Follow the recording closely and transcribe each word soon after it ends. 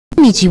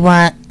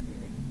Konnichiwa.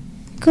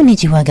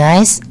 Konnichiwa,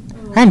 guys.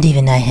 I'm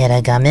David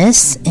Nighthead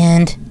Agamis,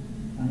 and...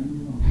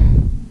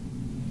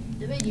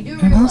 You do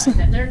realize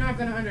that they're not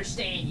going to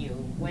understand you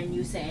when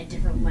you say a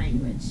different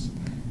language.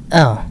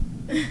 Oh,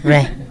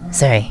 right.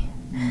 Sorry.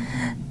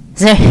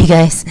 Sorry,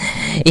 guys.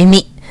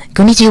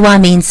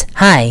 Konnichiwa means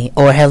hi,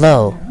 or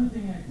hello,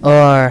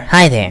 or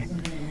hi there.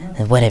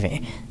 Whatever.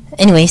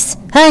 Anyways,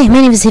 hi,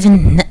 my name is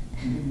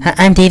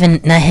I'm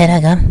David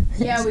Nighthead Agam.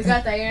 Yeah, we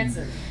got the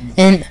answer.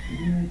 And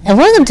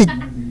welcome to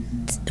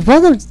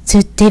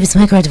David's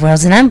Minecraft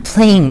Worlds, and I'm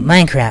playing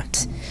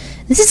Minecraft.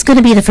 This is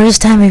gonna be the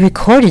first time I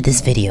recorded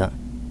this video.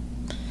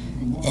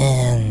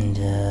 And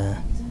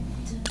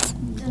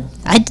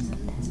I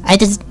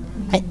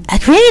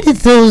created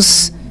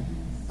those.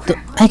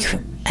 I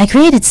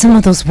created some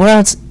of those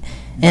worlds,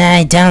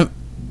 and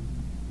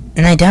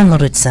I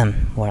downloaded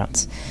some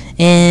worlds,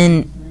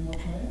 and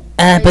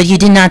but you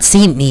did not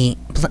see me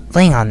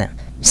playing on them.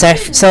 Sorry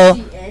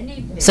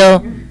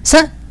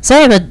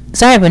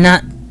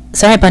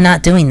about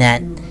not doing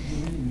that.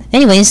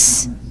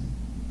 Anyways.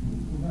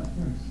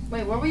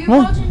 Wait, what were you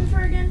watching for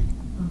again?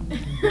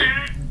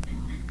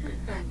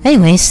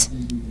 Anyways.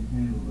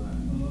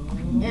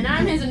 And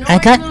I'm his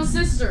annoying little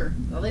sister.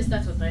 At least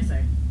that's what they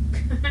say.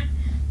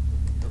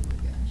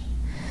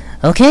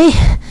 Okay,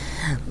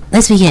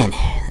 let's begin.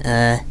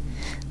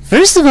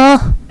 First of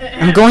all,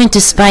 I'm going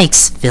to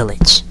Spike's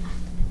village.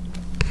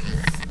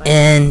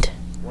 And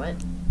what?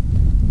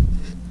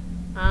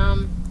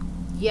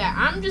 Yeah,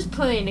 I'm just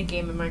playing a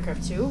game of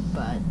Minecraft too,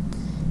 but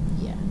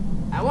yeah.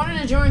 I wanted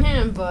to join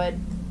him, but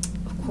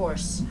of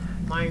course,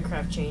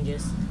 Minecraft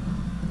changes. I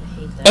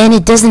hate that. And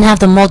it doesn't have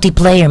the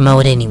multiplayer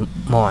mode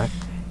anymore.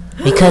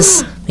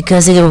 Because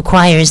it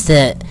requires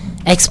the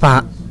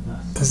Xbox,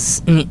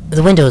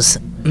 the Windows,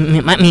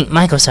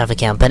 Microsoft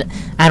account, but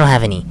I don't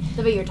have any.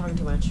 I bet you're talking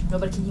too much.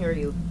 Nobody can hear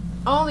you.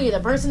 Only the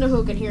person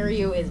who can hear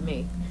you is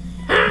me.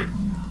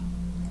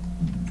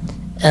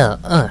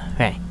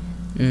 Right.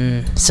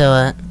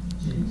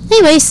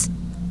 Anyways,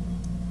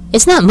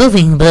 it's not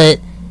moving, but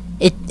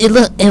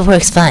it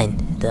works fine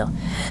though.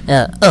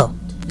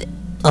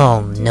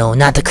 Oh no,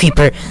 not the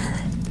creeper!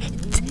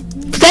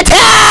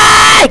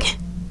 Attack!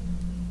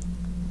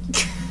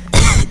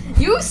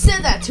 You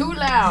said that too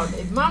loud.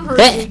 If Mom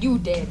heard you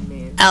dead,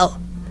 man. Ow.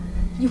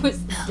 You was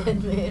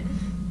dead, man.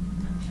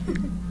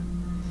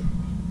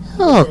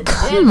 Oh,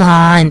 come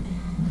on.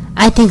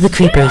 I think the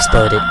creeper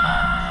exploded.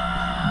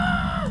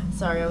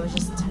 Sorry, I was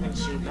just attacking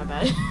sheep. My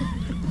bad.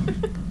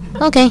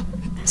 Okay.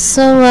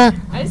 So,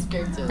 I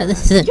scared too.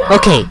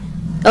 Okay.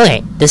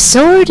 The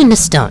sword and the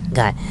stone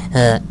guy.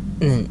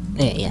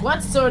 Yeah.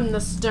 What sword and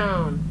the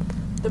stone?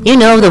 You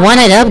know, the one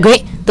I'd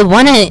upgrade.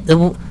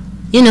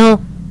 You know,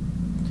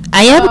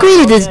 I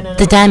upgraded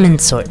the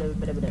diamond sword.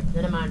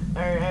 Never mind.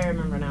 I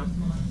remember now.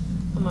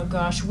 Oh my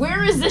gosh,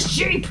 where is the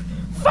sheep?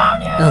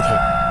 Found you!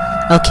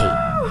 Okay.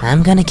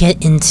 I'm gonna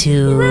get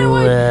into.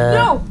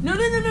 No!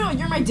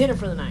 You're my dinner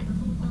for the night.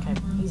 Okay,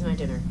 he's my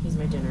dinner.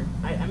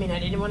 I mean, I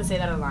didn't want to say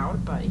that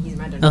aloud, but he's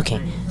my dinner.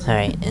 Okay. All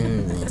right.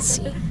 And let's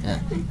see.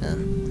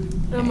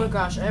 Oh my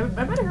gosh, I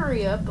better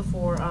hurry up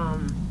before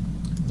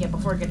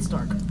before it gets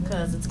dark,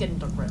 cause it's getting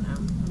dark right now.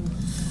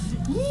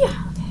 Yeah.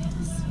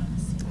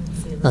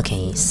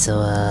 Okay, so,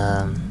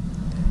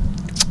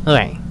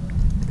 alright.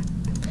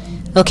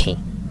 Okay.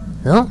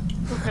 Well,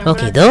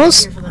 okay,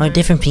 those are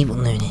different people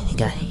that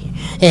got here.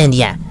 And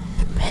yeah,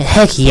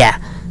 heck yeah.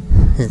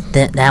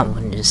 That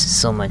one is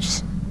so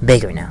much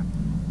bigger now.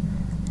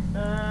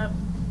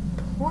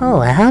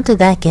 Oh, how did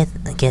that get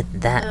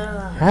that?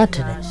 How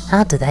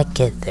did that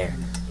get there?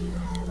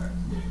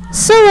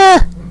 So,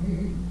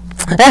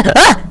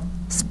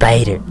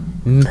 Spider.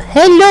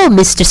 Hello,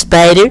 Mr.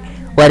 Spider.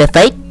 What a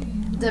fight?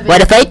 David.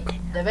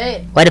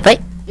 What a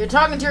fight? You're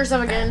talking to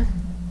yourself again.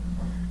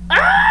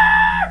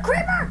 Ah!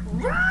 Creeper!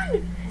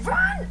 Run!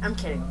 I'm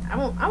kidding. I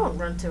won't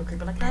run to a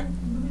creeper like that.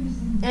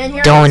 And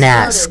here don't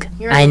ask.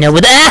 I know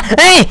what.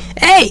 Hey!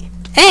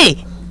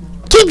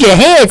 Keep your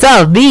hands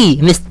off me,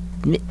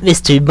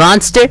 Mr.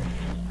 Monster.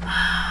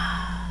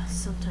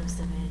 Sometimes,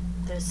 David,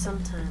 there's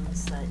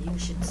sometimes that you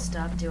should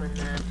stop doing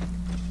that.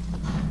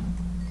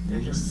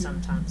 There's just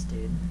sometimes,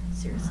 dude.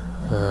 Seriously.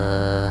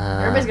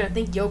 Everybody's gonna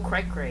think yo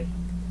cray.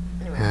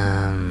 Anyway,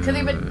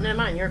 never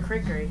mind, you're a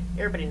cray.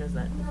 Everybody knows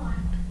that.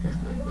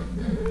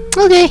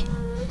 Okay,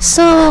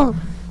 so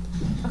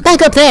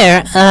back up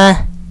there.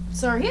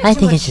 Sorry, he had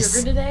too much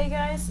sugar today,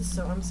 guys.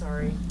 So I'm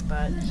sorry,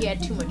 but he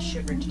had too much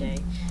sugar today.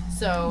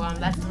 So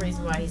that's the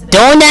reason why he's.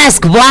 Don't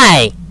ask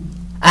why.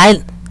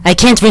 I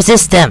can't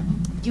resist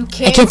them. You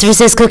can't. I can't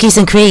resist cookies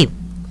and cream.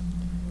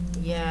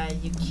 Yeah,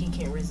 he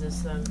can't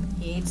resist them.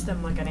 He eats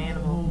them like an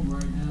animal,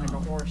 like a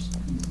horse.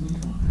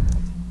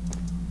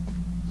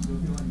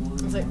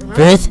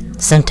 Ruth,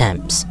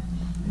 sometimes.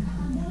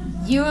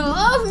 You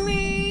love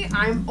me!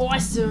 I'm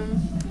awesome!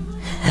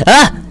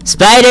 Ah!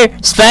 Spider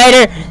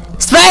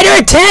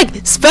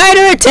attack!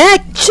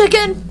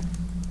 Chicken!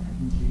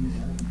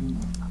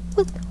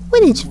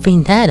 When did you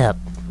bring that up?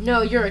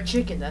 No, you're a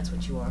chicken, that's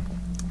what you are.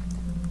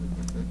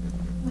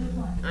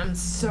 I'm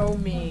so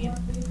mean.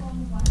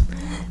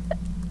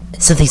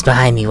 Something's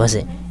behind me, was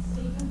it?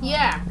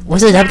 Yeah.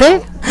 Was it up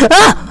there?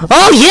 Ah!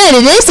 Oh yeah,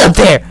 it is up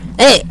there!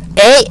 Hey!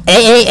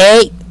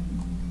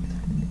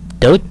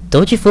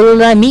 Don't you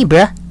fool at me,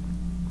 bruh.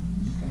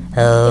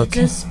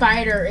 Okay. It's a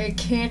spider. It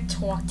can't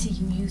talk to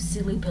you, you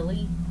silly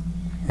Billy.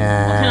 What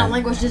kind of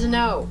language does it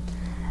know?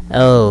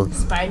 Oh.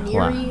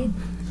 Spidery?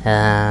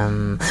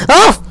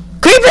 Oh!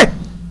 Creeper!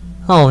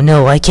 Oh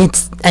no, I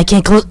can't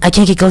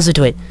get closer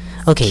to it.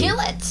 Okay. Kill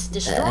it!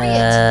 Destroy it!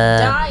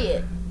 Die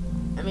it!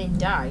 I mean,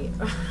 die.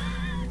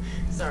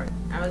 Sorry,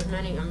 I was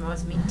meaning.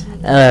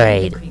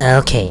 Alright,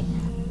 okay.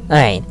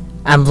 Alright.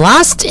 I'm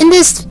lost in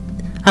this.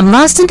 I'm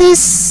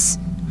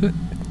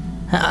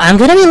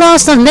gonna be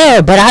lost on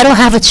there, but I don't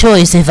have a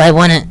choice if I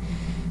wanna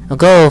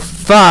go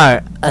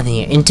far on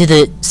here into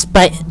the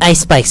Ice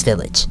Spikes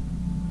village.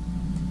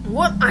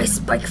 What Ice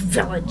Spike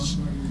village?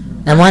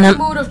 The one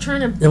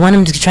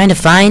I'm trying to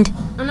find.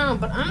 I know,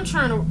 but I'm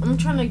trying to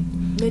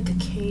make a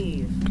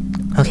cave.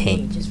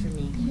 Okay. Just for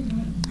me.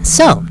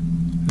 So,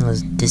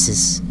 this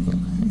is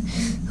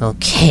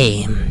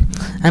okay.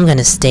 I'm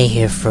gonna stay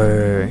here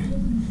for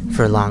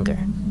longer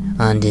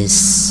on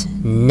this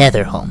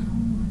nether home,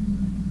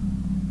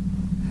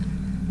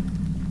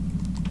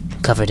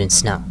 covered in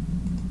snow.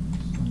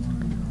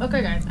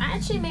 Okay, guys, I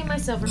actually made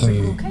myself a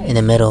pretty cool cave. In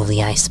the middle of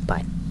the Ice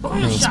Spikes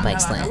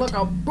land. Look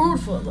how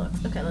beautiful it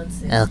looks. Okay, let's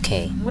see.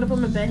 Okay. I'm gonna put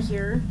my bed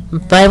here.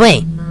 By the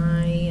way,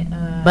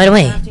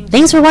 crafting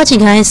thanks for watching,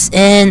 guys,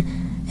 and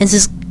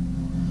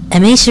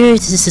make sure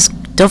to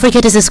don't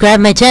forget to subscribe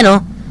to my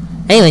channel.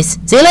 Anyways,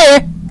 see you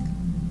later.